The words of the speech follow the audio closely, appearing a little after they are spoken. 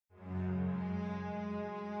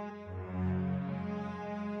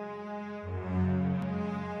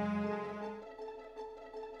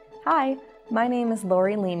Hi, my name is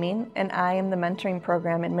Lori Leaming, and I am the Mentoring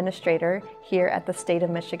Program Administrator here at the State of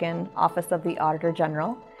Michigan Office of the Auditor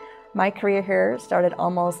General. My career here started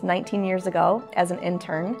almost 19 years ago as an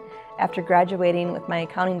intern. After graduating with my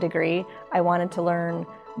accounting degree, I wanted to learn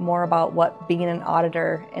more about what being an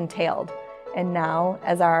auditor entailed. And now,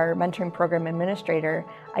 as our Mentoring Program Administrator,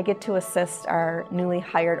 I get to assist our newly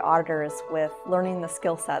hired auditors with learning the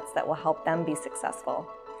skill sets that will help them be successful.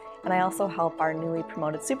 And I also help our newly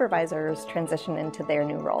promoted supervisors transition into their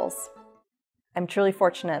new roles. I'm truly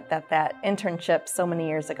fortunate that that internship so many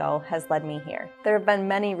years ago has led me here. There have been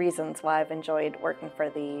many reasons why I've enjoyed working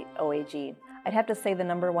for the OAG. I'd have to say the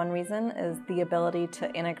number one reason is the ability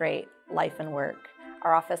to integrate life and work.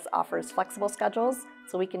 Our office offers flexible schedules,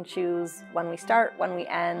 so we can choose when we start, when we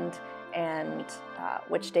end, and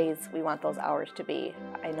which days we want those hours to be.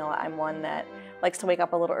 I know I'm one that likes to wake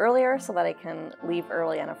up a little earlier so that I can leave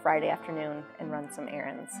early on a Friday afternoon and run some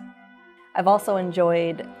errands. I've also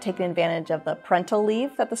enjoyed taking advantage of the parental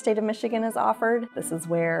leave that the state of Michigan has offered. This is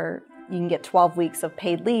where you can get 12 weeks of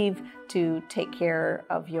paid leave to take care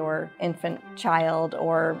of your infant child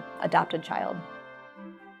or adopted child.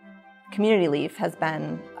 Community leave has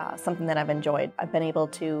been something that I've enjoyed. I've been able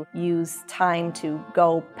to use time to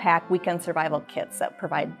go pack weekend survival kits that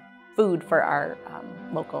provide food for our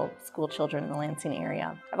local school children in the Lansing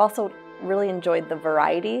area. I've also really enjoyed the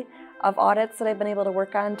variety of audits that I've been able to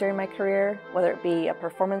work on during my career, whether it be a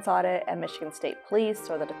performance audit at Michigan State Police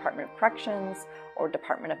or the Department of Corrections or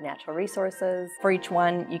Department of Natural Resources. For each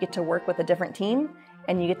one, you get to work with a different team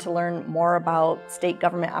and you get to learn more about state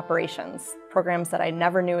government operations, programs that I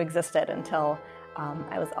never knew existed until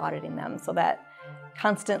I was auditing them. So that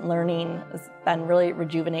constant learning has been really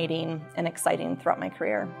rejuvenating and exciting throughout my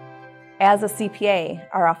career. As a CPA,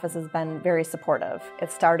 our office has been very supportive.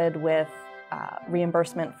 It started with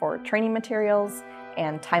reimbursement for training materials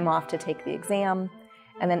and time off to take the exam.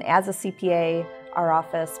 And then as a CPA, our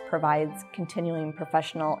office provides continuing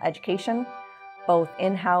professional education, both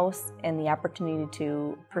in-house and the opportunity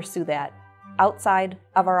to pursue that outside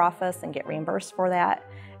of our office and get reimbursed for that.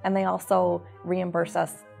 And they also reimburse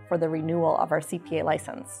us for the renewal of our CPA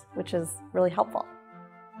license, which is really helpful.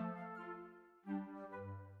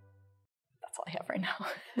 That's all I have right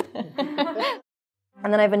now.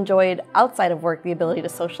 And then I've enjoyed, outside of work, the ability to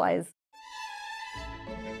socialize.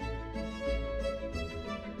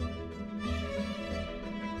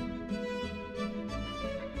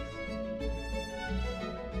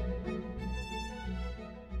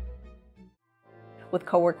 With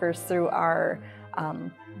coworkers through our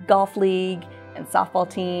golf league and softball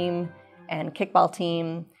team and kickball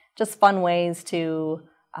team, just fun ways to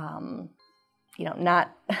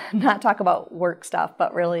not talk about work stuff,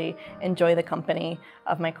 but really enjoy the company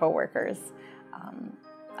of my coworkers.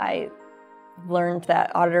 I learned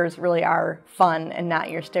that auditors really are fun and not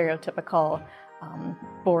your stereotypical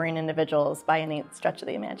boring individuals by any stretch of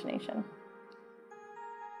the imagination.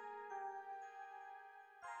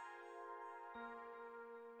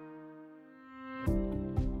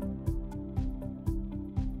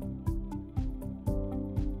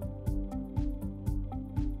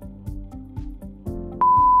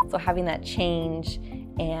 So having that change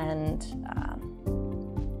and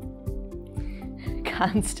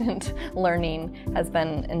constant learning has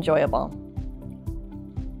been enjoyable.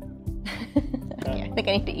 I think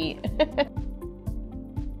I need to eat.